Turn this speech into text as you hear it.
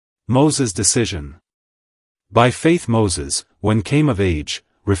Moses' decision. By faith Moses, when came of age,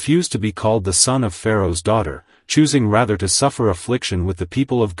 refused to be called the son of Pharaoh's daughter, choosing rather to suffer affliction with the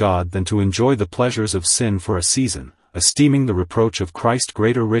people of God than to enjoy the pleasures of sin for a season, esteeming the reproach of Christ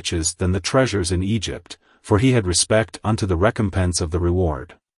greater riches than the treasures in Egypt, for he had respect unto the recompense of the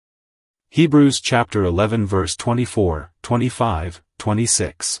reward. Hebrews chapter 11 verse 24, 25,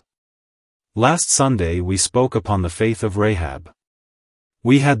 26. Last Sunday we spoke upon the faith of Rahab.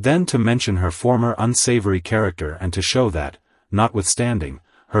 We had then to mention her former unsavory character and to show that, notwithstanding,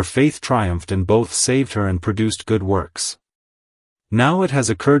 her faith triumphed and both saved her and produced good works. Now it has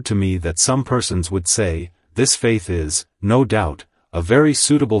occurred to me that some persons would say, this faith is, no doubt, a very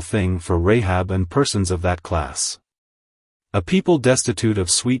suitable thing for Rahab and persons of that class. A people destitute of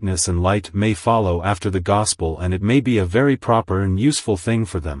sweetness and light may follow after the gospel and it may be a very proper and useful thing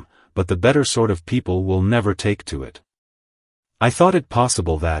for them, but the better sort of people will never take to it. I thought it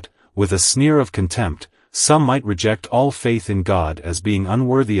possible that, with a sneer of contempt, some might reject all faith in God as being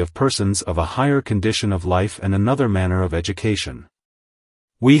unworthy of persons of a higher condition of life and another manner of education.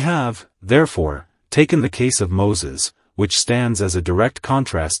 We have, therefore, taken the case of Moses, which stands as a direct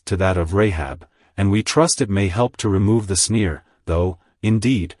contrast to that of Rahab, and we trust it may help to remove the sneer, though,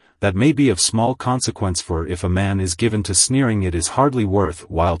 indeed, that may be of small consequence, for if a man is given to sneering it is hardly worth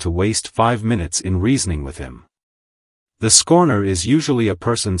while to waste 5 minutes in reasoning with him. The scorner is usually a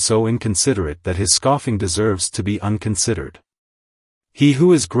person so inconsiderate that his scoffing deserves to be unconsidered. He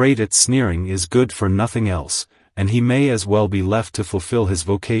who is great at sneering is good for nothing else, and he may as well be left to fulfill his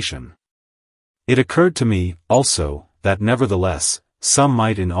vocation. It occurred to me, also, that nevertheless, some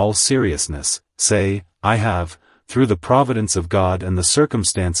might in all seriousness, say, I have, through the providence of God and the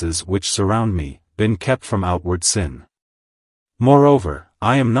circumstances which surround me, been kept from outward sin. Moreover,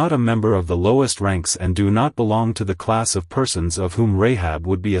 I am not a member of the lowest ranks and do not belong to the class of persons of whom Rahab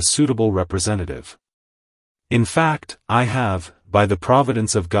would be a suitable representative. In fact, I have, by the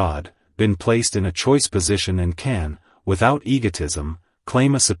providence of God, been placed in a choice position and can, without egotism,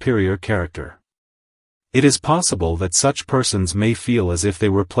 claim a superior character. It is possible that such persons may feel as if they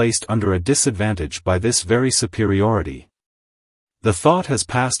were placed under a disadvantage by this very superiority. The thought has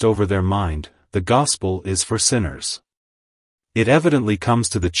passed over their mind, the gospel is for sinners. It evidently comes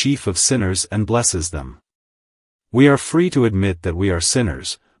to the chief of sinners and blesses them. We are free to admit that we are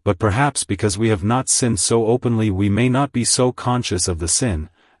sinners, but perhaps because we have not sinned so openly we may not be so conscious of the sin,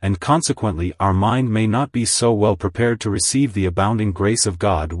 and consequently our mind may not be so well prepared to receive the abounding grace of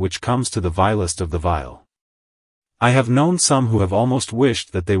God which comes to the vilest of the vile. I have known some who have almost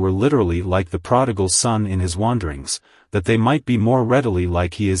wished that they were literally like the prodigal son in his wanderings, that they might be more readily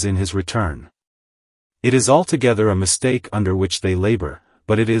like he is in his return. It is altogether a mistake under which they labor,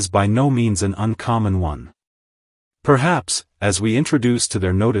 but it is by no means an uncommon one. Perhaps, as we introduce to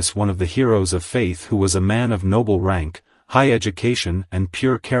their notice one of the heroes of faith who was a man of noble rank, high education and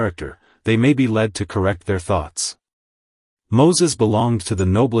pure character, they may be led to correct their thoughts. Moses belonged to the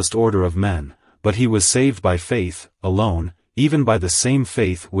noblest order of men, but he was saved by faith, alone, even by the same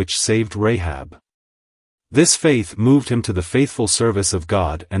faith which saved Rahab. This faith moved him to the faithful service of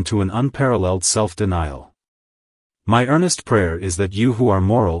God and to an unparalleled self-denial. My earnest prayer is that you who are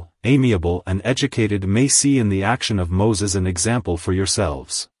moral, amiable and educated may see in the action of Moses an example for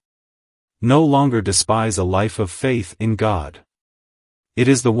yourselves. No longer despise a life of faith in God. It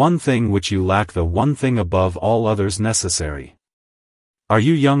is the one thing which you lack, the one thing above all others necessary. Are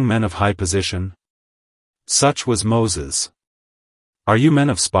you young men of high position? Such was Moses. Are you men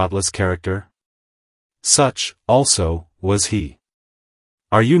of spotless character? Such, also, was he.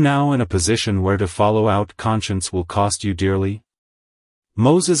 Are you now in a position where to follow out conscience will cost you dearly?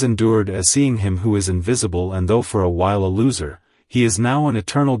 Moses endured as seeing him who is invisible, and though for a while a loser, he is now an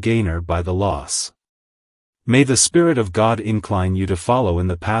eternal gainer by the loss. May the Spirit of God incline you to follow in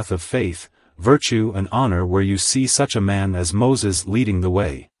the path of faith, virtue and honor where you see such a man as Moses leading the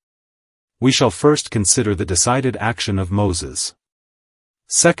way. We shall first consider the decided action of Moses.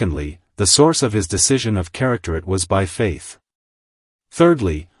 Secondly, the source of his decision of character. It was by faith.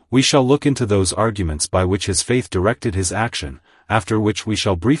 Thirdly, we shall look into those arguments by which his faith directed his action, after which we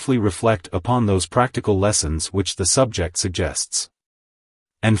shall briefly reflect upon those practical lessons which the subject suggests.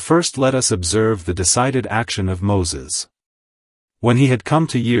 And first let us observe the decided action of Moses. When he had come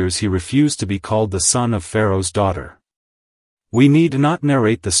to years he refused to be called the son of Pharaoh's daughter. We need not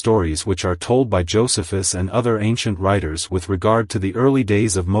narrate the stories which are told by Josephus and other ancient writers with regard to the early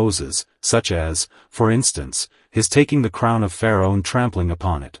days of Moses, such as, for instance, his taking the crown of Pharaoh and trampling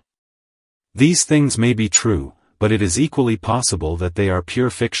upon it. These things may be true, but it is equally possible that they are pure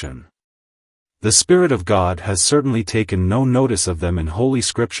fiction. The Spirit of God has certainly taken no notice of them in Holy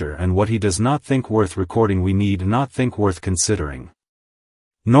Scripture, and what he does not think worth recording we need not think worth considering.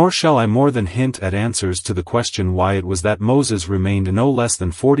 Nor shall I more than hint at answers to the question why it was that Moses remained no less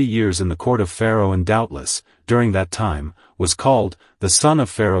than 40 years in the court of Pharaoh, and doubtless, during that time, was called the son of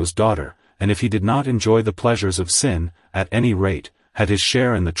Pharaoh's daughter, and if he did not enjoy the pleasures of sin, at any rate, had his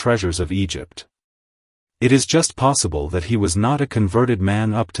share in the treasures of Egypt. It is just possible that he was not a converted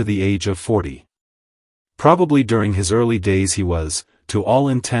man up to the age of 40. Probably during his early days he was, to all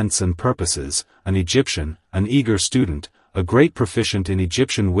intents and purposes, an Egyptian, an eager student, a great proficient in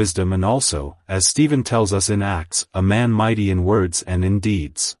Egyptian wisdom, and also, as Stephen tells us in Acts, a man mighty in words and in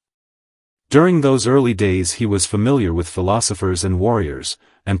deeds. During those early days he was familiar with philosophers and warriors,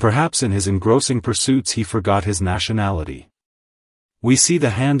 and perhaps in his engrossing pursuits he forgot his nationality. We see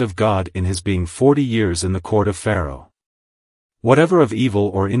the hand of God in his being 40 years in the court of Pharaoh. Whatever of evil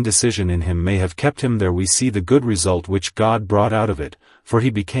or indecision in him may have kept him there, we see the good result which God brought out of it, for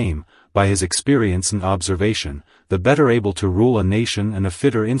he became, by his experience and observation, the better able to rule a nation and a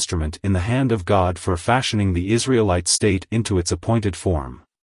fitter instrument in the hand of God for fashioning the Israelite state into its appointed form.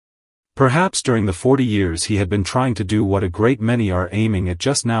 Perhaps during the 40 years he had been trying to do what a great many are aiming at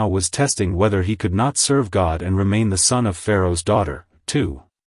just now, was testing whether he could not serve God and remain the son of Pharaoh's daughter, too.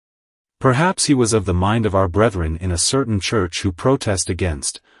 Perhaps he was of the mind of our brethren in a certain church who protest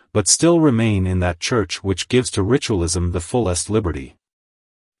against, but still remain in that church which gives to ritualism the fullest liberty.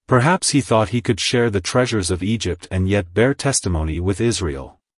 Perhaps he thought he could share the treasures of Egypt and yet bear testimony with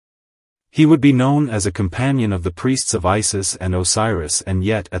Israel. He would be known as a companion of the priests of Isis and Osiris, and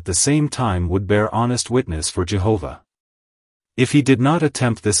yet at the same time would bear honest witness for Jehovah. If he did not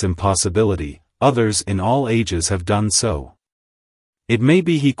attempt this impossibility, others in all ages have done so. It may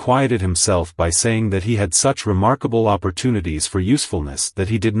be he quieted himself by saying that he had such remarkable opportunities for usefulness that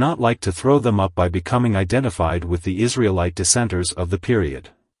he did not like to throw them up by becoming identified with the Israelite dissenters of the period.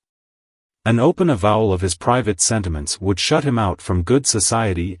 An open avowal of his private sentiments would shut him out from good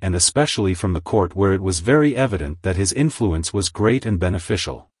society, and especially from the court, where it was very evident that his influence was great and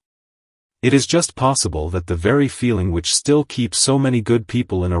beneficial. It is just possible that the very feeling which still keeps so many good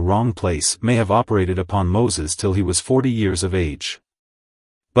people in a wrong place may have operated upon Moses till he was 40 years of age.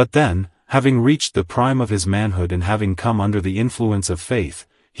 But then, having reached the prime of his manhood and having come under the influence of faith,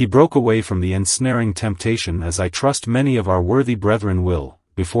 he broke away from the ensnaring temptation, as I trust many of our worthy brethren will,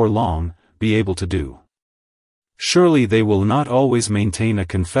 before long, be able to do. Surely they will not always maintain a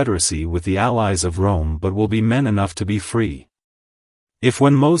confederacy with the allies of Rome, but will be men enough to be free. If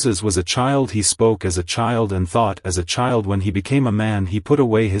when Moses was a child he spoke as a child and thought as a child, when he became a man he put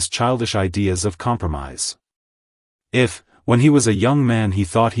away his childish ideas of compromise. If, when he was a young man he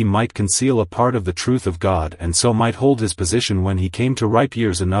thought he might conceal a part of the truth of God and so might hold his position, when he came to ripe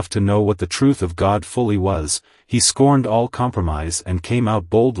years enough to know what the truth of God fully was, he scorned all compromise and came out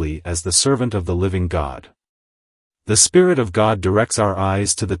boldly as the servant of the living God. The Spirit of God directs our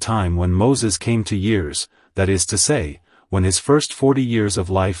eyes to the time when Moses came to years, that is to say, when his first 40 years of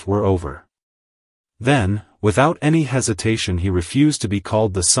life were over. Then, without any hesitation he refused to be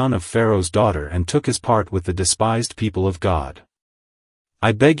called the son of Pharaoh's daughter and took his part with the despised people of God.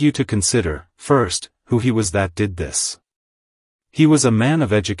 I beg you to consider, first, who he was that did this. He was a man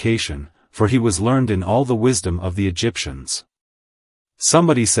of education, for he was learned in all the wisdom of the Egyptians.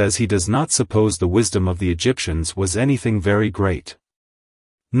 Somebody says he does not suppose the wisdom of the Egyptians was anything very great.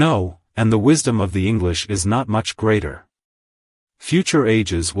 No, and the wisdom of the English is not much greater. Future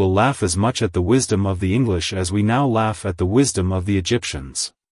ages will laugh as much at the wisdom of the English as we now laugh at the wisdom of the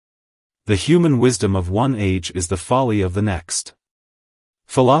Egyptians. The human wisdom of one age is the folly of the next.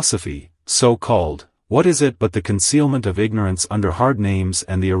 Philosophy, so called, what is it but the concealment of ignorance under hard names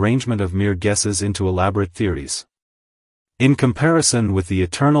and the arrangement of mere guesses into elaborate theories? In comparison with the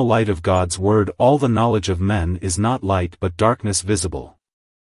eternal light of God's word, all the knowledge of men is not light but darkness visible.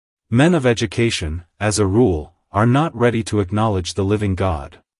 Men of education, as a rule, are not ready to acknowledge the living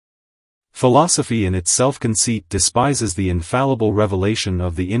God. Philosophy in its self-conceit despises the infallible revelation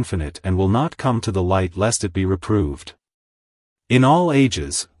of the infinite and will not come to the light lest it be reproved. In all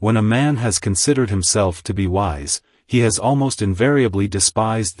ages, when a man has considered himself to be wise, he has almost invariably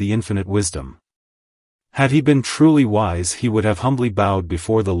despised the infinite wisdom. Had he been truly wise he would have humbly bowed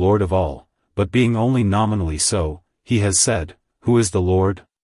before the Lord of all, but being only nominally so, he has said, "Who is the Lord?"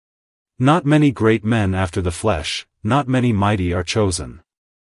 Not many great men after the flesh, not many mighty are chosen.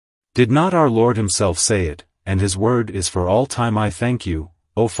 Did not our Lord himself say it, and his word is for all time? I thank you,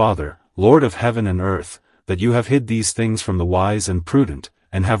 O Father, Lord of heaven and earth, that you have hid these things from the wise and prudent,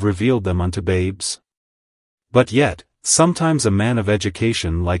 and have revealed them unto babes. But yet, Sometimes a man of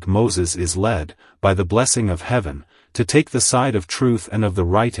education like Moses is led, by the blessing of heaven, to take the side of truth and of the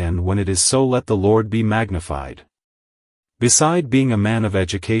right, and when it is so, let the Lord be magnified. Beside being a man of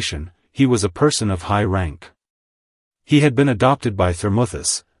education, he was a person of high rank. He had been adopted by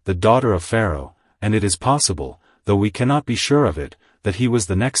Thermuthis, the daughter of Pharaoh, and it is possible, though we cannot be sure of it, that he was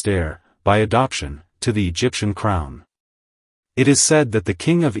the next heir, by adoption, to the Egyptian crown. It is said that the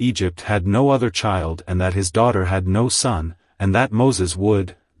king of Egypt had no other child and that his daughter had no son, and that Moses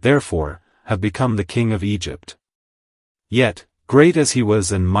would, therefore, have become the king of Egypt. Yet, great as he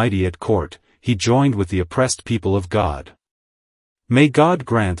was and mighty at court, he joined with the oppressed people of God. May God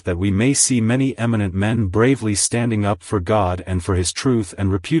grant that we may see many eminent men bravely standing up for God and for his truth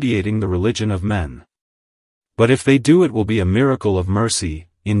and repudiating the religion of men. But if they do, it will be a miracle of mercy,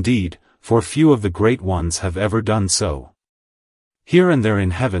 indeed, for few of the great ones have ever done so. Here and there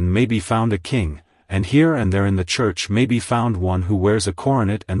in heaven may be found a king, and here and there in the church may be found one who wears a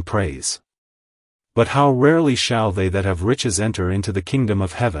coronet and prays. But how rarely shall they that have riches enter into the kingdom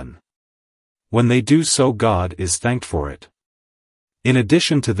of heaven? When they do so, God is thanked for it. In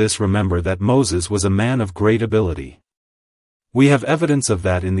addition to this, remember that Moses was a man of great ability. We have evidence of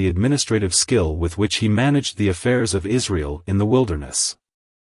that in the administrative skill with which he managed the affairs of Israel in the wilderness.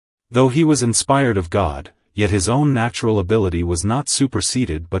 Though he was inspired of God, yet his own natural ability was not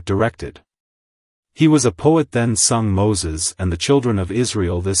superseded but directed. He was a poet. Then sung Moses and the children of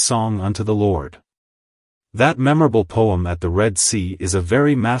Israel this song unto the Lord. That memorable poem at the Red Sea is a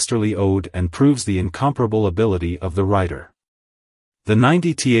very masterly ode and proves the incomparable ability of the writer. The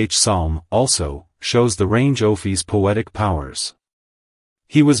 90th Psalm, also, shows the range of his poetic powers.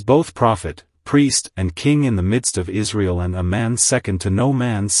 He was both prophet, priest, and king in the midst of Israel, and a man second to no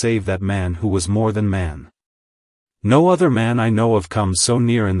man save that man who was more than man. No other man I know of comes so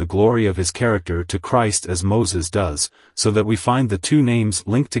near in the glory of his character to Christ as Moses does, so that we find the two names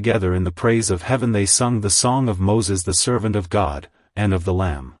linked together in the praise of heaven. They sung the song of Moses the servant of God, and of the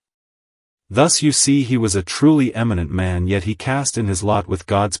Lamb. Thus you see he was a truly eminent man, yet he cast in his lot with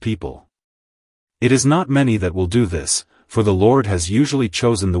God's people. It is not many that will do this, for the Lord has usually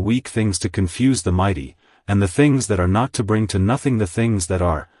chosen the weak things to confuse the mighty, and the things that are not to bring to nothing the things that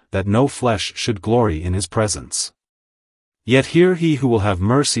are, that no flesh should glory in his presence. Yet here he who will have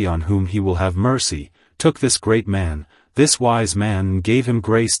mercy on whom he will have mercy, took this great man, this wise man, and gave him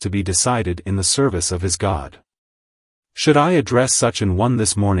grace to be decided in the service of his God. Should I address such an one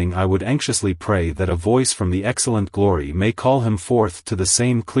this morning, I would anxiously pray that a voice from the excellent glory may call him forth to the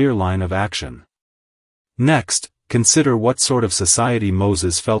same clear line of action. Next, consider what sort of society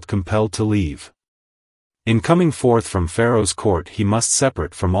Moses felt compelled to leave. In coming forth from Pharaoh's court he must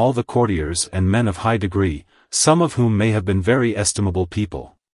separate from all the courtiers and men of high degree, some of whom may have been very estimable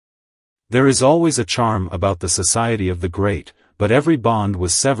people. There is always a charm about the society of the great, but every bond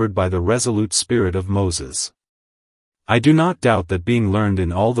was severed by the resolute spirit of Moses. I do not doubt that, being learned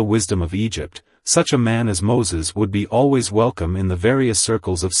in all the wisdom of Egypt, such a man as Moses would be always welcome in the various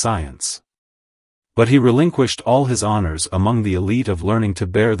circles of science. But he relinquished all his honors among the elite of learning to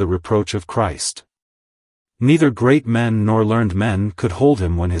bear the reproach of Christ. Neither great men nor learned men could hold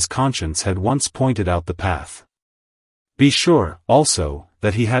him when his conscience had once pointed out the path. Be sure, also,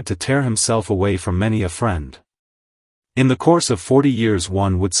 that he had to tear himself away from many a friend. In the course of 40 years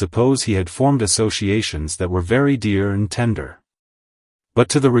one would suppose he had formed associations that were very dear and tender. But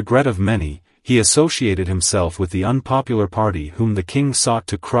to the regret of many, he associated himself with the unpopular party whom the king sought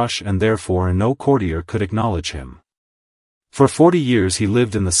to crush, and therefore no courtier could acknowledge him. For 40 years he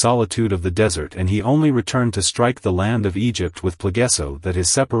lived in the solitude of the desert, and he only returned to strike the land of Egypt with plague, so that his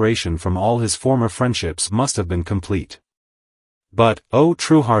separation from all his former friendships must have been complete. But, O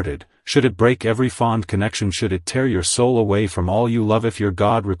true-hearted, should it break every fond connection, should it tear your soul away from all you love, if your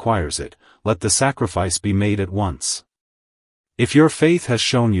God requires it, let the sacrifice be made at once. If your faith has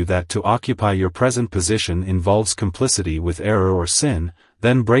shown you that to occupy your present position involves complicity with error or sin,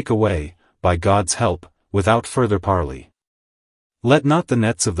 then break away, by God's help, without further parley. Let not the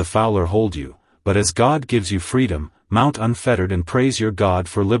nets of the fowler hold you, but as God gives you freedom, mount unfettered and praise your God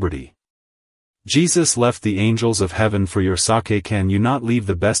for liberty. Jesus left the angels of heaven for your sake. Can you not leave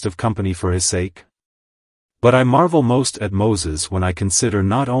the best of company for his sake? But I marvel most at Moses when I consider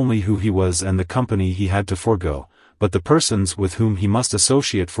not only who he was and the company he had to forego, but the persons with whom he must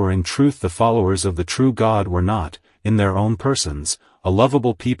associate, for in truth the followers of the true God were not, in their own persons, a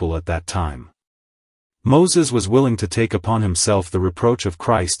lovable people at that time. Moses was willing to take upon himself the reproach of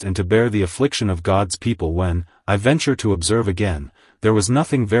Christ and to bear the affliction of God's people when, I venture to observe again, there was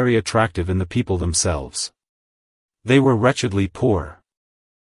nothing very attractive in the people themselves. They were wretchedly poor.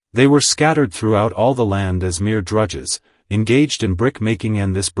 They were scattered throughout all the land as mere drudges, engaged in brick-making,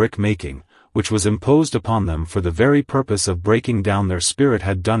 and this brick-making, which was imposed upon them for the very purpose of breaking down their spirit,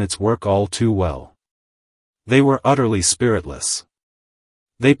 had done its work all too well. They were utterly spiritless.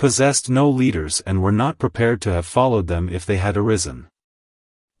 They possessed no leaders and were not prepared to have followed them if they had arisen.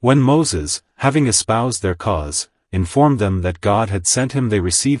 When Moses, having espoused their cause, informed them that God had sent him, they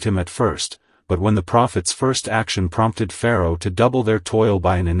received him at first, but when the prophet's first action prompted Pharaoh to double their toil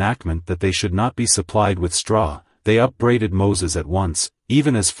by an enactment that they should not be supplied with straw, they upbraided Moses at once,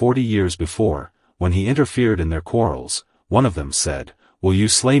 even as 40 years before, when he interfered in their quarrels. One of them said, "Will you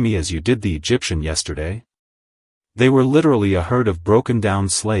slay me as you did the Egyptian yesterday?" They were literally a herd of broken-down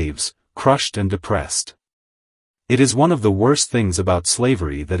slaves, crushed and depressed. It is one of the worst things about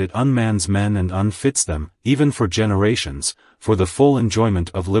slavery that it unmans men and unfits them, even for generations, for the full enjoyment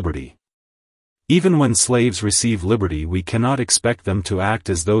of liberty. Even when slaves receive liberty, we cannot expect them to act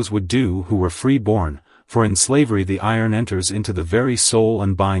as those would do who were free-born, for in slavery the iron enters into the very soul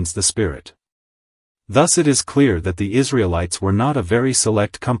and binds the spirit. Thus it is clear that the Israelites were not a very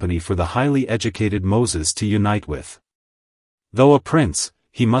select company for the highly educated Moses to unite with. Though a prince,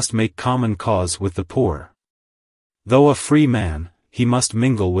 he must make common cause with the poor. Though a free man, he must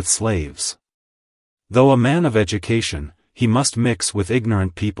mingle with slaves. Though a man of education, he must mix with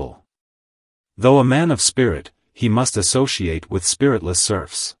ignorant people. Though a man of spirit, he must associate with spiritless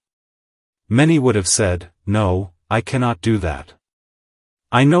serfs. Many would have said, "No, I cannot do that.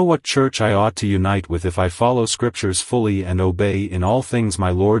 I know what church I ought to unite with if I follow Scriptures fully and obey in all things my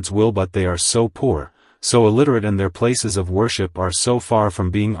Lord's will, but they are so poor, so illiterate, and their places of worship are so far from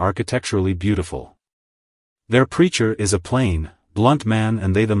being architecturally beautiful. Their preacher is a plain, blunt man,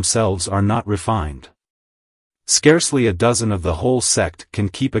 and they themselves are not refined. Scarcely a dozen of the whole sect can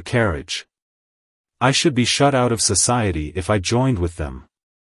keep a carriage. I should be shut out of society if I joined with them."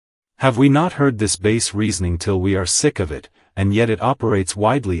 Have we not heard this base reasoning till we are sick of it, and yet it operates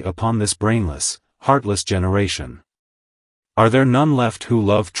widely upon this brainless, heartless generation? Are there none left who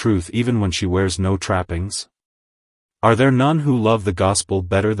love truth even when she wears no trappings? Are there none who love the gospel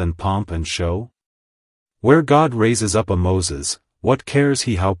better than pomp and show? Where God raises up a Moses, what cares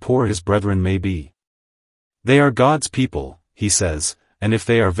he how poor his brethren may be? They are God's people, he says, and if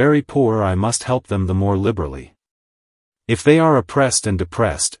they are very poor I must help them the more liberally. If they are oppressed and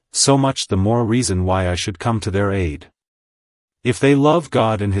depressed, so much the more reason why I should come to their aid. If they love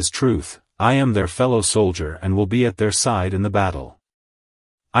God and His truth, I am their fellow soldier and will be at their side in the battle.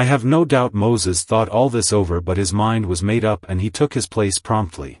 I have no doubt Moses thought all this over, but his mind was made up and he took his place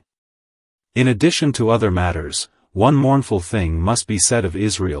promptly. In addition to other matters, one mournful thing must be said of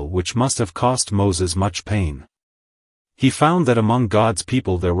Israel which must have cost Moses much pain. He found that among God's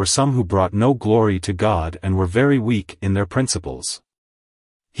people there were some who brought no glory to God and were very weak in their principles.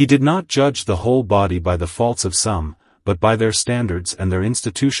 He did not judge the whole body by the faults of some, but by their standards and their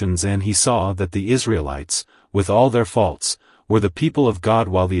institutions, and he saw that the Israelites, with all their faults, were the people of God,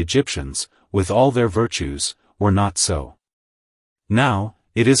 while the Egyptians, with all their virtues, were not so. Now,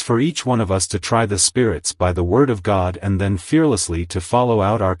 it is for each one of us to try the spirits by the word of God and then fearlessly to follow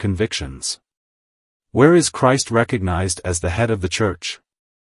out our convictions. Where is Christ recognized as the head of the church?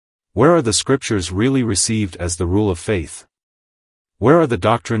 Where are the Scriptures really received as the rule of faith? Where are the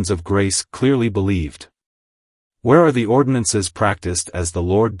doctrines of grace clearly believed? Where are the ordinances practiced as the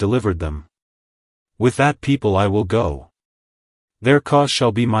Lord delivered them? With that people I will go. Their cause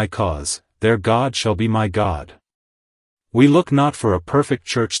shall be my cause, their God shall be my God. We look not for a perfect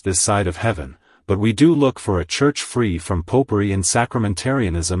church this side of heaven, but we do look for a church free from popery and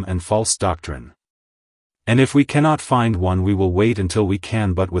sacramentarianism and false doctrine. And if we cannot find one, we will wait until we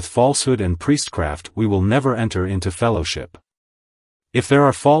can, but with falsehood and priestcraft we will never enter into fellowship. If there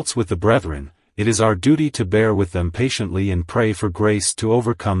are faults with the brethren, it is our duty to bear with them patiently and pray for grace to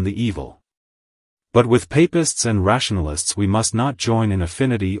overcome the evil. But with papists and rationalists we must not join in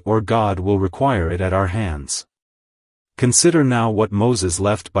affinity, or God will require it at our hands. Consider now what Moses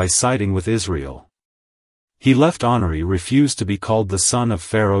left by siding with Israel. He left honor, he refused to be called the son of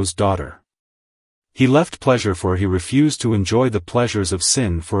Pharaoh's daughter. He left pleasure, for he refused to enjoy the pleasures of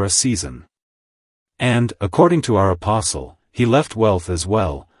sin for a season. And, according to our apostle, he left wealth as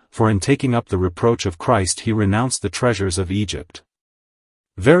well, for in taking up the reproach of Christ he renounced the treasures of Egypt.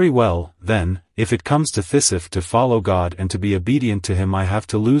 Very well, then, if it comes to this, if to follow God and to be obedient to Him I have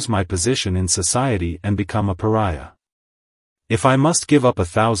to lose my position in society and become a pariah. If I must give up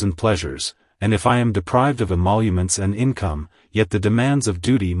 1,000 pleasures, and if I am deprived of emoluments and income, yet the demands of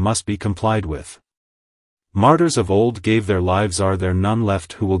duty must be complied with. Martyrs of old gave their lives, are there none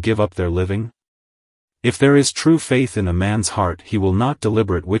left who will give up their living? If there is true faith in a man's heart, he will not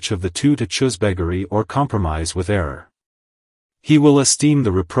deliberate which of the two to choose, beggary or compromise with error. He will esteem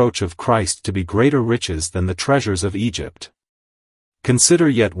the reproach of Christ to be greater riches than the treasures of Egypt. Consider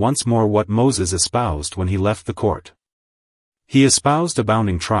yet once more what Moses espoused when he left the court. He espoused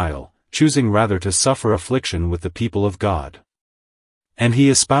abounding trial, choosing rather to suffer affliction with the people of God. And he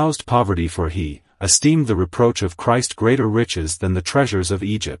espoused poverty, for he esteemed the reproach of Christ greater riches than the treasures of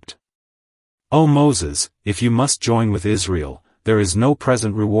Egypt. O Moses, if you must join with Israel, there is no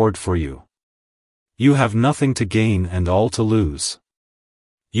present reward for you. You have nothing to gain and all to lose.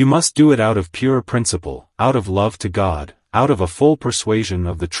 You must do it out of pure principle, out of love to God, out of a full persuasion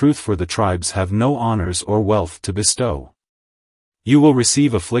of the truth, for the tribes have no honors or wealth to bestow. You will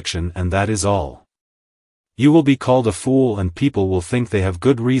receive affliction, and that is all. You will be called a fool, and people will think they have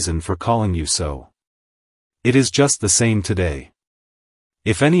good reason for calling you so. It is just the same today.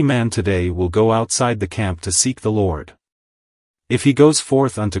 If any man today will go outside the camp to seek the Lord, if he goes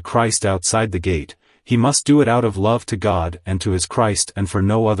forth unto Christ outside the gate, he must do it out of love to God and to his Christ, and for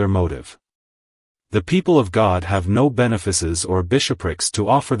no other motive. The people of God have no benefices or bishoprics to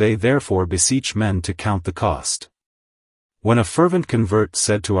offer, they therefore beseech men to count the cost. When a fervent convert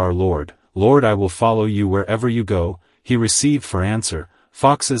said to our Lord, Lord, I will follow you wherever you go, he received for answer,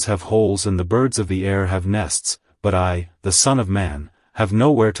 Foxes have holes and the birds of the air have nests, but I, the Son of Man, have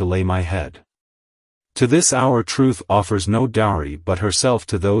nowhere to lay my head. To this hour truth offers no dowry but herself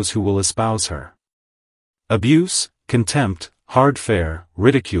to those who will espouse her. Abuse, contempt, hard fare,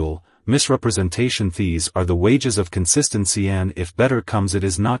 ridicule, misrepresentation, these are the wages of consistency, and if better comes it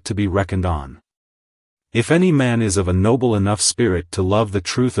is not to be reckoned on. If any man is of a noble enough spirit to love the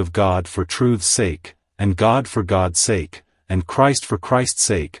truth of God for truth's sake, and God for God's sake, and Christ for Christ's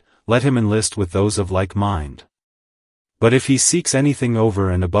sake, let him enlist with those of like mind. But if he seeks anything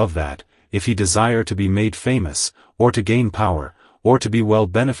over and above that, if he desire to be made famous, or to gain power, or to be well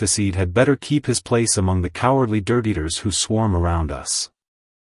beneficied, had better keep his place among the cowardly dirt-eaters who swarm around us.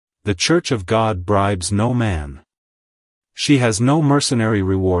 The Church of God bribes no man. She has no mercenary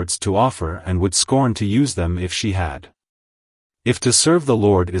rewards to offer, and would scorn to use them if she had. If to serve the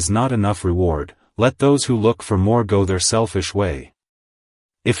Lord is not enough reward, let those who look for more go their selfish way.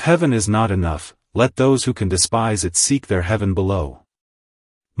 If heaven is not enough, let those who can despise it seek their heaven below.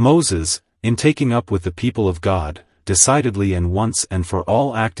 Moses, in taking up with the people of God, decidedly and once and for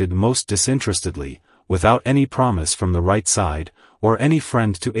all acted most disinterestedly, without any promise from the right side, or any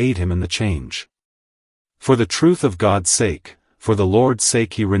friend to aid him in the change. For the truth of God's sake, for the Lord's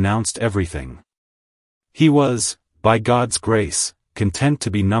sake, he renounced everything. He was, by God's grace, content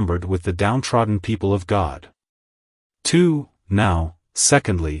to be numbered with the downtrodden people of God. 2. Now,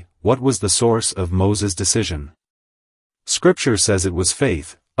 secondly, what was the source of Moses' decision? Scripture says it was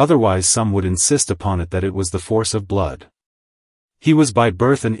faith, otherwise some would insist upon it that it was the force of blood. He was by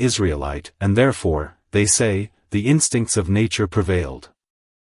birth an Israelite, and therefore, they say, the instincts of nature prevailed.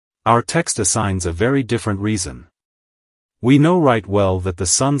 Our text assigns a very different reason. We know right well that the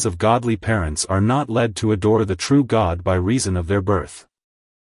sons of godly parents are not led to adore the true God by reason of their birth.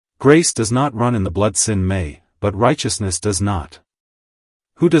 Grace does not run in the blood, sin may, but righteousness does not.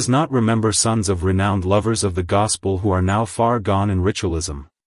 Who does not remember sons of renowned lovers of the gospel who are now far gone in ritualism?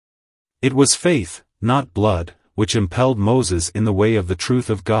 It was faith, not blood, which impelled Moses in the way of the truth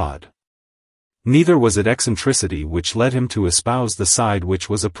of God. Neither was it eccentricity which led him to espouse the side which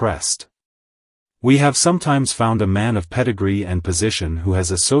was oppressed. We have sometimes found a man of pedigree and position who has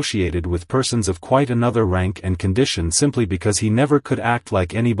associated with persons of quite another rank and condition simply because he never could act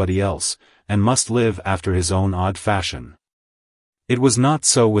like anybody else, and must live after his own odd fashion. It was not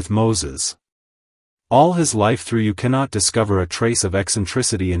so with Moses. All his life through you cannot discover a trace of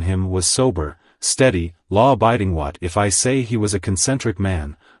eccentricity in him. Was sober, steady, law-abiding. What if I say he was a concentric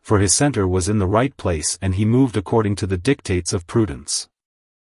man, for his center was in the right place and he moved according to the dictates of prudence.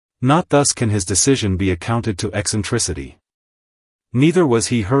 Not thus can his decision be accounted to eccentricity. Neither was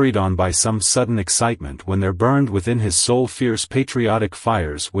he hurried on by some sudden excitement when there burned within his soul fierce patriotic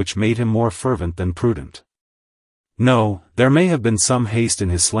fires which made him more fervent than prudent. No, there may have been some haste in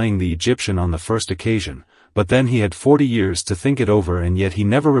his slaying the Egyptian on the first occasion, but then he had 40 years to think it over, and yet he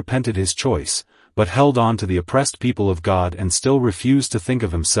never repented his choice, but held on to the oppressed people of God and still refused to think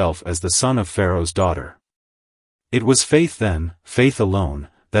of himself as the son of Pharaoh's daughter. It was faith then, faith alone,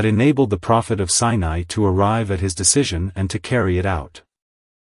 that enabled the prophet of Sinai to arrive at his decision and to carry it out.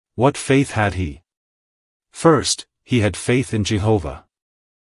 What faith had he? First, he had faith in Jehovah.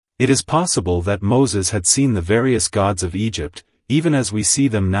 It is possible that Moses had seen the various gods of Egypt, even as we see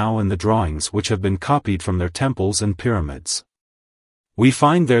them now in the drawings which have been copied from their temples and pyramids. We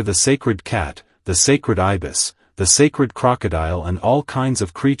find there the sacred cat, the sacred ibis, the sacred crocodile and all kinds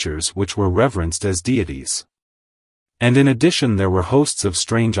of creatures which were reverenced as deities. And in addition there were hosts of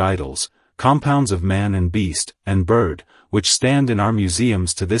strange idols, compounds of man and beast, and bird, which stand in our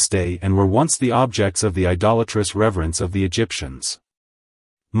museums to this day and were once the objects of the idolatrous reverence of the Egyptians.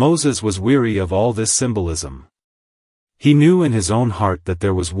 Moses was weary of all this symbolism. He knew in his own heart that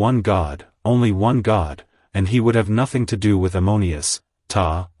there was one God, only one God, and he would have nothing to do with Ammonius,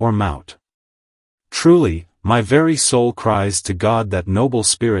 Ta, or Maut. Truly, my very soul cries to God that noble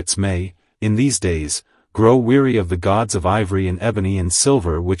spirits may, in these days, grow weary of the gods of ivory and ebony and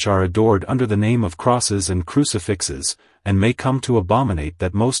silver which are adored under the name of crosses and crucifixes, and may come to abominate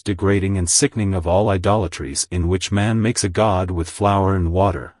that most degrading and sickening of all idolatries in which man makes a god with flour and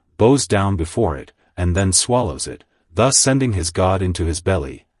water, bows down before it, and then swallows it, thus sending his god into his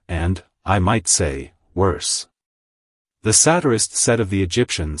belly, and, I might say, worse. The satirist said of the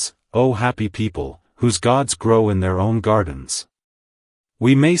Egyptians, O happy people, whose gods grow in their own gardens.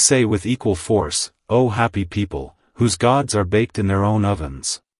 We may say with equal force, O happy people, whose gods are baked in their own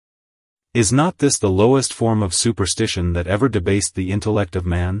ovens. Is not this the lowest form of superstition that ever debased the intellect of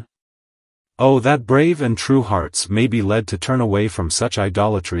man? Oh, that brave and true hearts may be led to turn away from such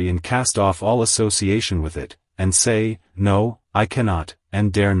idolatry and cast off all association with it, and say, No, I cannot,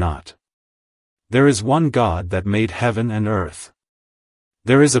 and dare not. There is one God that made heaven and earth.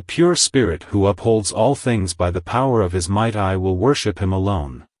 There is a pure spirit who upholds all things by the power of his might. I will worship him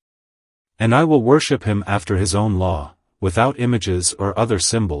alone. And I will worship him after his own law, without images or other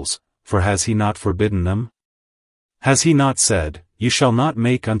symbols, for has he not forbidden them? Has he not said, You shall not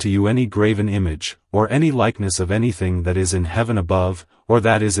make unto you any graven image, or any likeness of anything that is in heaven above, or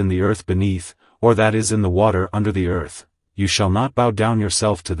that is in the earth beneath, or that is in the water under the earth, you shall not bow down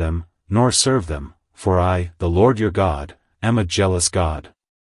yourself to them, nor serve them, for I, the Lord your God, am a jealous God.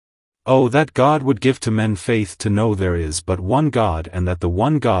 Oh, that God would give to men faith to know there is but one God and that the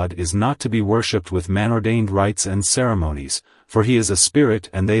one God is not to be worshipped with man-ordained rites and ceremonies, for he is a spirit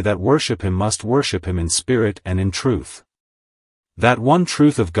and they that worship him must worship him in spirit and in truth. That one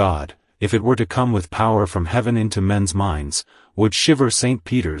truth of God, if it were to come with power from heaven into men's minds, would shiver St.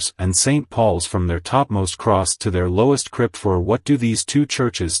 Peter's and St. Paul's from their topmost cross to their lowest crypt. For what do these two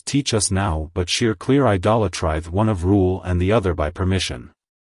churches teach us now but sheer clear idolatry, one of rule and the other by permission?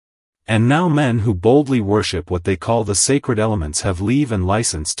 And now men who boldly worship what they call the sacred elements have leave and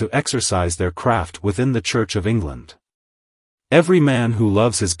license to exercise their craft within the Church of England. Every man who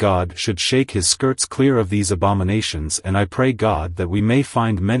loves his God should shake his skirts clear of these abominations, and I pray God that we may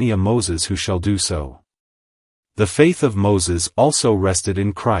find many a Moses who shall do so. The faith of Moses also rested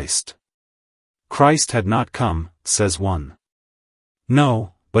in Christ. Christ had not come, says one.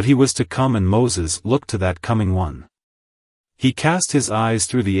 No, but he was to come, and Moses looked to that coming one. He cast his eyes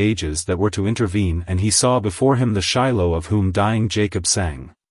through the ages that were to intervene, and he saw before him the Shiloh of whom dying Jacob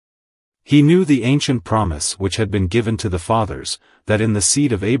sang. He knew the ancient promise which had been given to the fathers, that in the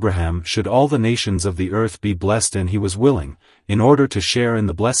seed of Abraham should all the nations of the earth be blessed, and he was willing, in order to share in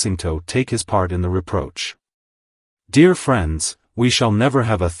the blessing, to take his part in the reproach. Dear friends, we shall never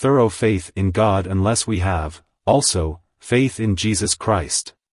have a thorough faith in God unless we have, also, faith in Jesus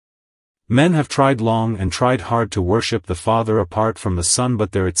Christ. Men have tried long and tried hard to worship the Father apart from the Son,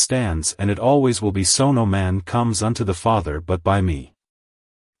 but there it stands, and it always will be so. No man comes unto the Father but by me.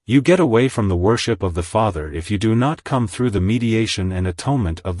 You get away from the worship of the Father if you do not come through the mediation and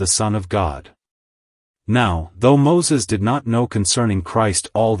atonement of the Son of God. Now, though Moses did not know concerning Christ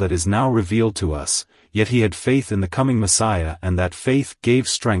all that is now revealed to us, yet he had faith in the coming Messiah, and that faith gave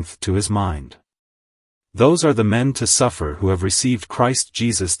strength to his mind. Those are the men to suffer who have received Christ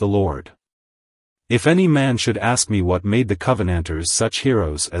Jesus the Lord. If any man should ask me what made the Covenanters such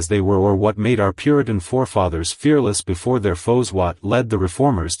heroes as they were, or what made our Puritan forefathers fearless before their foes, what led the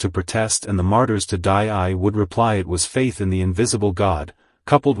Reformers to protest and the martyrs to die, I would reply it was faith in the invisible God,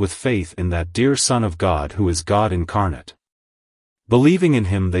 coupled with faith in that dear Son of God who is God incarnate. Believing in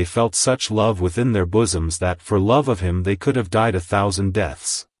him, they felt such love within their bosoms that for love of him they could have died 1,000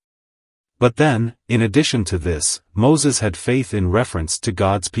 deaths. But then, in addition to this, Moses had faith in reference to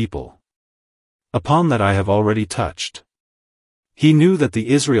God's people. Upon that I have already touched. He knew that the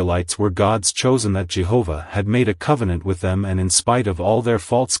Israelites were God's chosen, that Jehovah had made a covenant with them, and in spite of all their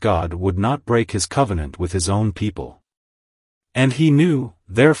faults God would not break his covenant with his own people. And he knew,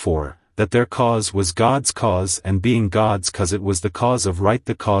 therefore, that their cause was God's cause, and being God's cause it was the cause of right,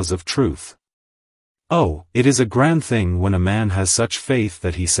 the cause of truth. Oh, it is a grand thing when a man has such faith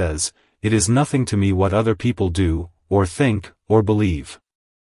that he says, It is nothing to me what other people do, or think, or believe.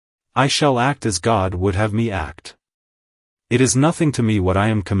 I shall act as God would have me act. It is nothing to me what I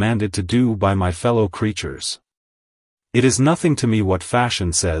am commanded to do by my fellow creatures. It is nothing to me what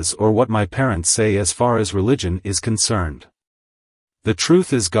fashion says or what my parents say as far as religion is concerned. The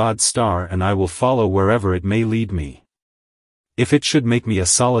truth is God's star, and I will follow wherever it may lead me. If it should make me a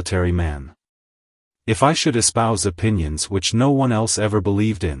solitary man. If I should espouse opinions which no one else ever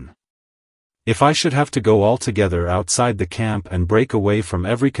believed in. If I should have to go altogether outside the camp and break away from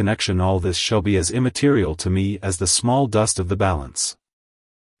every connection, all this shall be as immaterial to me as the small dust of the balance.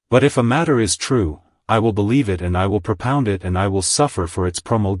 But if a matter is true, I will believe it, and I will propound it, and I will suffer for its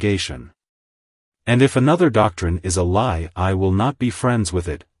promulgation. And if another doctrine is a lie, I will not be friends with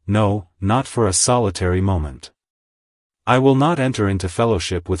it, no, not for a solitary moment. I will not enter into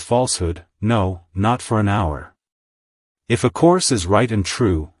fellowship with falsehood, no, not for an hour. If a course is right and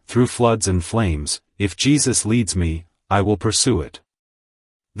true, through floods and flames, if Jesus leads me, I will pursue it.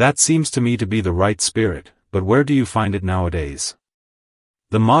 That seems to me to be the right spirit, but where do you find it nowadays?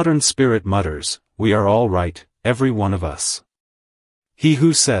 The modern spirit mutters, "We are all right, every one of us." He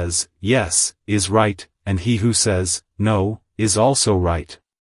who says, "Yes," is right, and he who says, "No," is also right.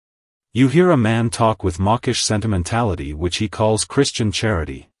 You hear a man talk with mawkish sentimentality which he calls Christian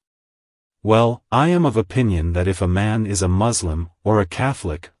charity. Well, I am of opinion that if a man is a Muslim, or a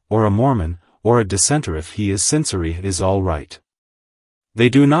Catholic, or a Mormon, or a dissenter, if he is sincere, it is all right. They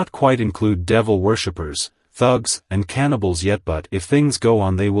do not quite include devil worshippers, thugs, and cannibals yet, but if things go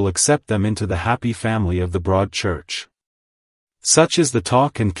on they will accept them into the happy family of the broad church. Such is the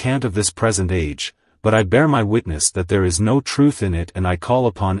talk and cant of this present age, but I bear my witness that there is no truth in it, and I call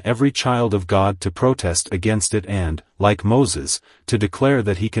upon every child of God to protest against it and, like Moses, to declare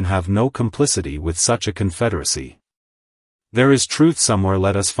that he can have no complicity with such a confederacy. There is truth somewhere,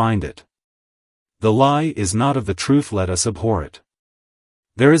 let us find it. The lie is not of the truth, let us abhor it.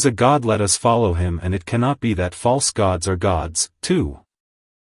 There is a God, let us follow him, and it cannot be that false gods are gods, too.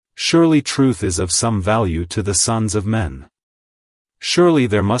 Surely truth is of some value to the sons of men. Surely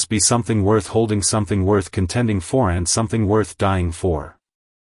there must be something worth holding, something worth contending for, and something worth dying for.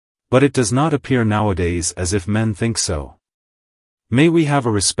 But it does not appear nowadays as if men think so. May we have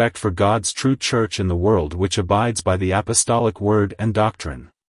a respect for God's true church in the world which abides by the apostolic word and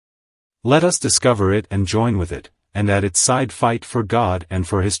doctrine. Let us discover it and join with it, and at its side fight for God and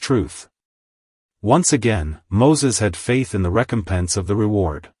for his truth. Once again, Moses had faith in the recompense of the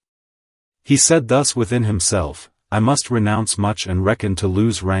reward. He said thus within himself, "I must renounce much and reckon to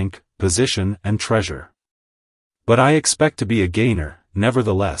lose rank, position, and treasure. But I expect to be a gainer,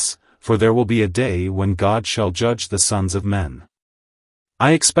 nevertheless, for there will be a day when God shall judge the sons of men.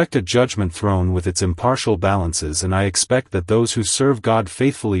 I expect a judgment throne with its impartial balances, and I expect that those who serve God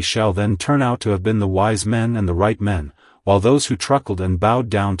faithfully shall then turn out to have been the wise men and the right men, while those who truckled and bowed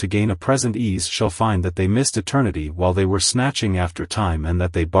down to gain a present ease shall find that they missed eternity while they were snatching after time, and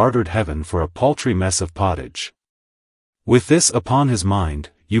that they bartered heaven for a paltry mess of pottage." With this upon his mind,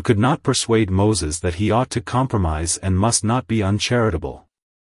 you could not persuade Moses that he ought to compromise and must not be uncharitable.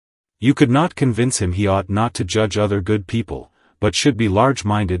 You could not convince him he ought not to judge other good people, but should be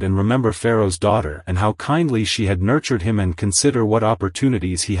large-minded and remember Pharaoh's daughter and how kindly she had nurtured him, and consider what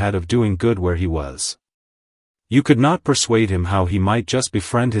opportunities he had of doing good where he was. You could not persuade him how he might just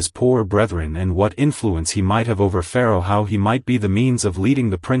befriend his poor brethren, and what influence he might have over Pharaoh, how he might be the means of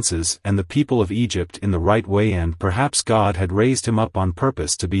leading the princes and the people of Egypt in the right way, and perhaps God had raised him up on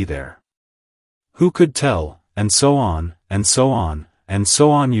purpose to be there. Who could tell, and so on, and so on, and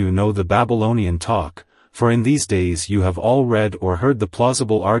so on. You know the Babylonian talk, for in these days you have all read or heard the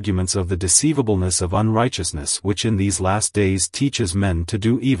plausible arguments of the deceivableness of unrighteousness, which in these last days teaches men to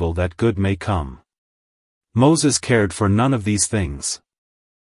do evil that good may come. Moses cared for none of these things.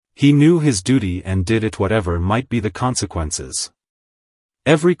 He knew his duty and did it whatever might be the consequences.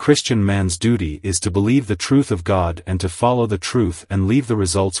 Every Christian man's duty is to believe the truth of God and to follow the truth and leave the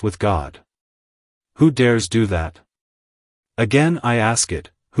results with God. Who dares do that? Again I ask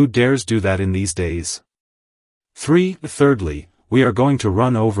it, who dares do that in these days? Thirdly, we are going to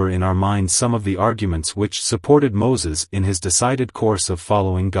run over in our minds some of the arguments which supported Moses in his decided course of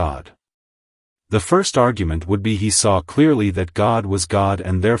following God. The first argument would be he saw clearly that God was God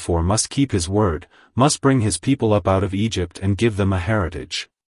and therefore must keep his word, must bring his people up out of Egypt and give them a heritage.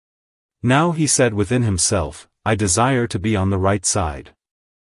 Now he said within himself, I desire to be on the right side.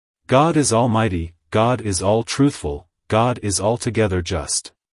 God is almighty, God is all truthful, God is altogether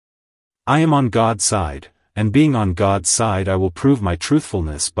just. I am on God's side, and being on God's side I will prove my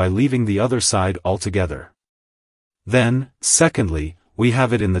truthfulness by leaving the other side altogether. Then, secondly, we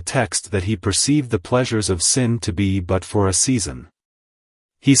have it in the text that he perceived the pleasures of sin to be but for a season.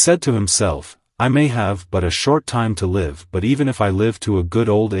 He said to himself, I may have but a short time to live, but even if I live to a good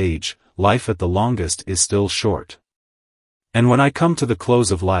old age, life at the longest is still short. And when I come to the close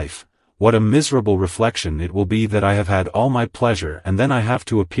of life, what a miserable reflection it will be that I have had all my pleasure and then I have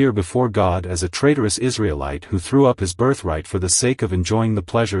to appear before God as a traitorous Israelite who threw up his birthright for the sake of enjoying the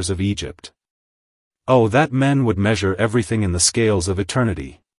pleasures of Egypt. Oh, that men would measure everything in the scales of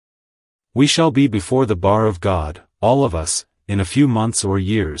eternity. We shall be before the bar of God, all of us, in a few months or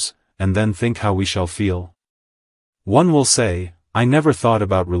years, and then think how we shall feel. One will say, I never thought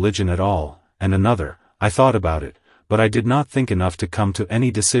about religion at all, and another, I thought about it, but I did not think enough to come to any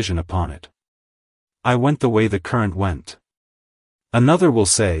decision upon it. I went the way the current went. Another will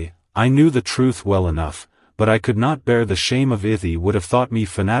say, I knew the truth well enough, but I could not bear the shame of it. He would have thought me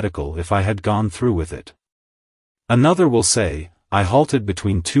fanatical if I had gone through with it. Another will say, I halted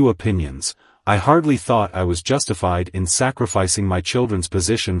between two opinions. I hardly thought I was justified in sacrificing my children's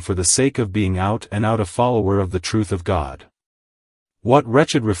position for the sake of being out and out a follower of the truth of God. What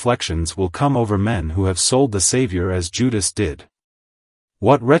wretched reflections will come over men who have sold the Savior as Judas did.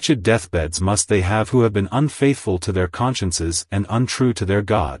 What wretched deathbeds must they have who have been unfaithful to their consciences and untrue to their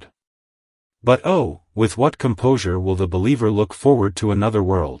God. But oh, with what composure will the believer look forward to another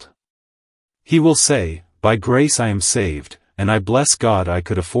world. He will say, by grace I am saved, and I bless God. I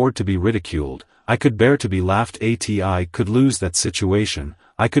could afford to be ridiculed, I could bear to be laughed at, I could lose that situation,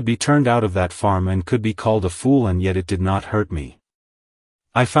 I could be turned out of that farm and could be called a fool, and yet it did not hurt me.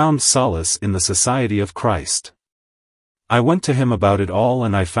 I found solace in the society of Christ. I went to him about it all,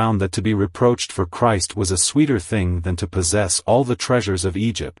 and I found that to be reproached for Christ was a sweeter thing than to possess all the treasures of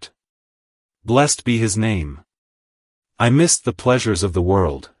Egypt. Blessed be his name. I missed the pleasures of the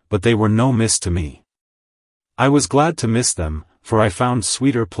world, but they were no miss to me. I was glad to miss them, for I found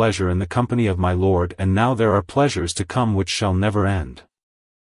sweeter pleasure in the company of my Lord, and now there are pleasures to come which shall never end.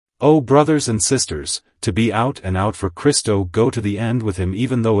 Oh, brothers and sisters, to be out and out for Christo, go to the end with him,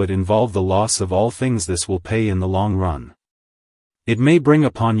 even though it involve the loss of all things. This will pay in the long run. It may bring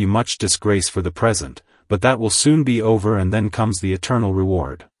upon you much disgrace for the present, but that will soon be over, and then comes the eternal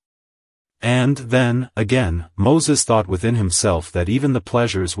reward. And then, again, Moses thought within himself that even the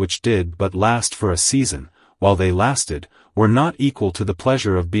pleasures which did but last for a season, while they lasted, were not equal to the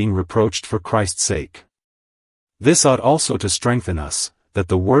pleasure of being reproached for Christ's sake. This ought also to strengthen us, that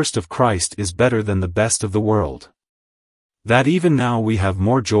the worst of Christ is better than the best of the world. That even now we have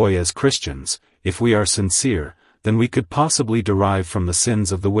more joy as Christians, if we are sincere, than we could possibly derive from the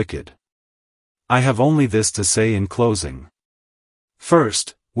sins of the wicked. I have only this to say in closing.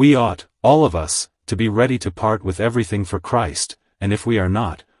 First, we ought, all of us, to be ready to part with everything for Christ, and if we are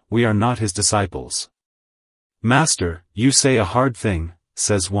not his disciples. Master, you say a hard thing,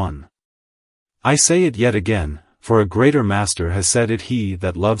 says one. I say it yet again, for a greater master has said it, he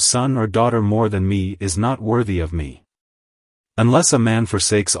that loves son or daughter more than me is not worthy of me. Unless a man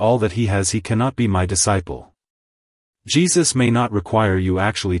forsakes all that he has, he cannot be my disciple. Jesus may not require you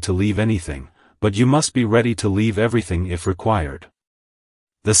actually to leave anything, but you must be ready to leave everything if required.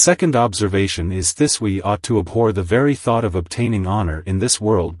 The second observation is this: we ought to abhor the very thought of obtaining honor in this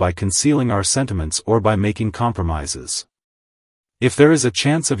world by concealing our sentiments or by making compromises. If there is a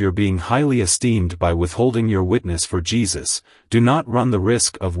chance of your being highly esteemed by withholding your witness for Jesus, do not run the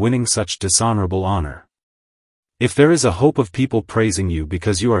risk of winning such dishonorable honor. If there is a hope of people praising you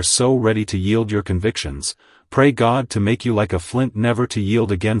because you are so ready to yield your convictions, pray God to make you like a flint, never to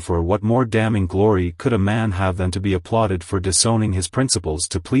yield again, for what more damning glory could a man have than to be applauded for disowning his principles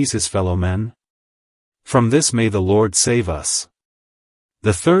to please his fellow men? From this may the Lord save us.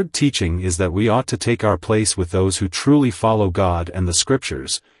 The third teaching is that we ought to take our place with those who truly follow God and the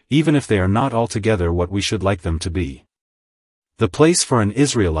Scriptures, even if they are not altogether what we should like them to be. The place for an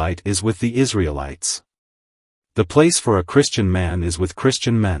Israelite is with the Israelites. The place for a Christian man is with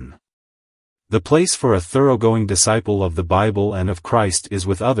Christian men. The place for a thoroughgoing disciple of the Bible and of Christ is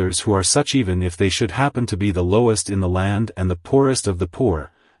with others who are such, even if they should happen to be the lowest in the land and the poorest of the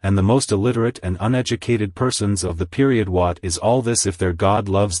poor, and the most illiterate and uneducated persons of the period. What is all this if their God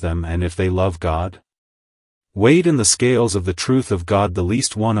loves them and if they love God? Weighed in the scales of the truth of God, the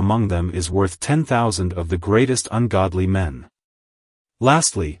least one among them is worth 10,000 of the greatest ungodly men.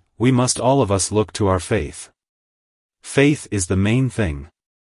 Lastly, we must all of us look to our faith. Faith is the main thing.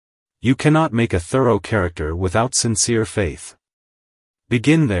 You cannot make a thorough character without sincere faith.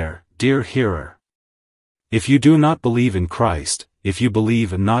 Begin there, dear hearer. If you do not believe in Christ, if you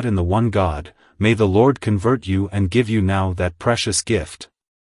believe not in the one God, may the Lord convert you and give you now that precious gift.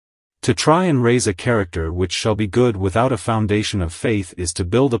 To try and raise a character which shall be good without a foundation of faith is to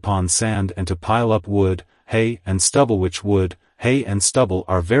build upon sand and to pile up wood, hay and stubble, which wood, hay and stubble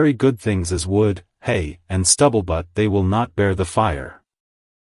are very good things as wood, hay, and stubble, but they will not bear the fire.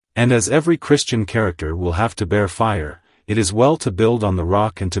 And as every Christian character will have to bear fire, it is well to build on the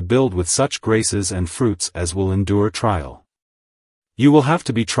rock and to build with such graces and fruits as will endure trial. You will have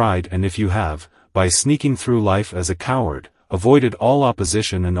to be tried, and if you have, by sneaking through life as a coward, avoided all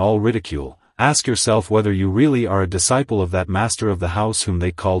opposition and all ridicule, ask yourself whether you really are a disciple of that master of the house whom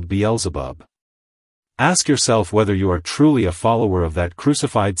they called Beelzebub. Ask yourself whether you are truly a follower of that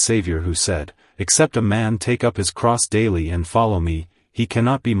crucified Savior who said, "Except a man take up his cross daily and follow me, he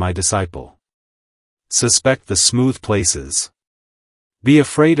cannot be my disciple." Suspect the smooth places. Be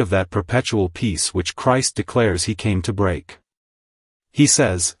afraid of that perpetual peace which Christ declares he came to break. He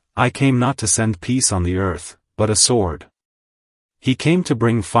says, "I came not to send peace on the earth, but a sword." He came to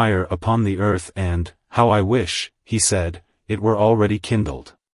bring fire upon the earth, and, "How I wish," he said, "it were already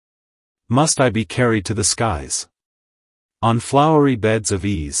kindled. Must I be carried to the skies, on flowery beds of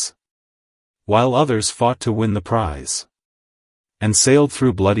ease, while others fought to win the prize, and sailed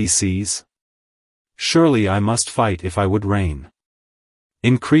through bloody seas? Surely I must fight if I would reign.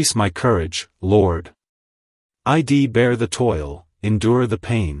 Increase my courage, Lord. I bear the toil, endure the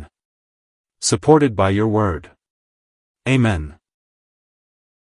pain, supported by your word. Amen.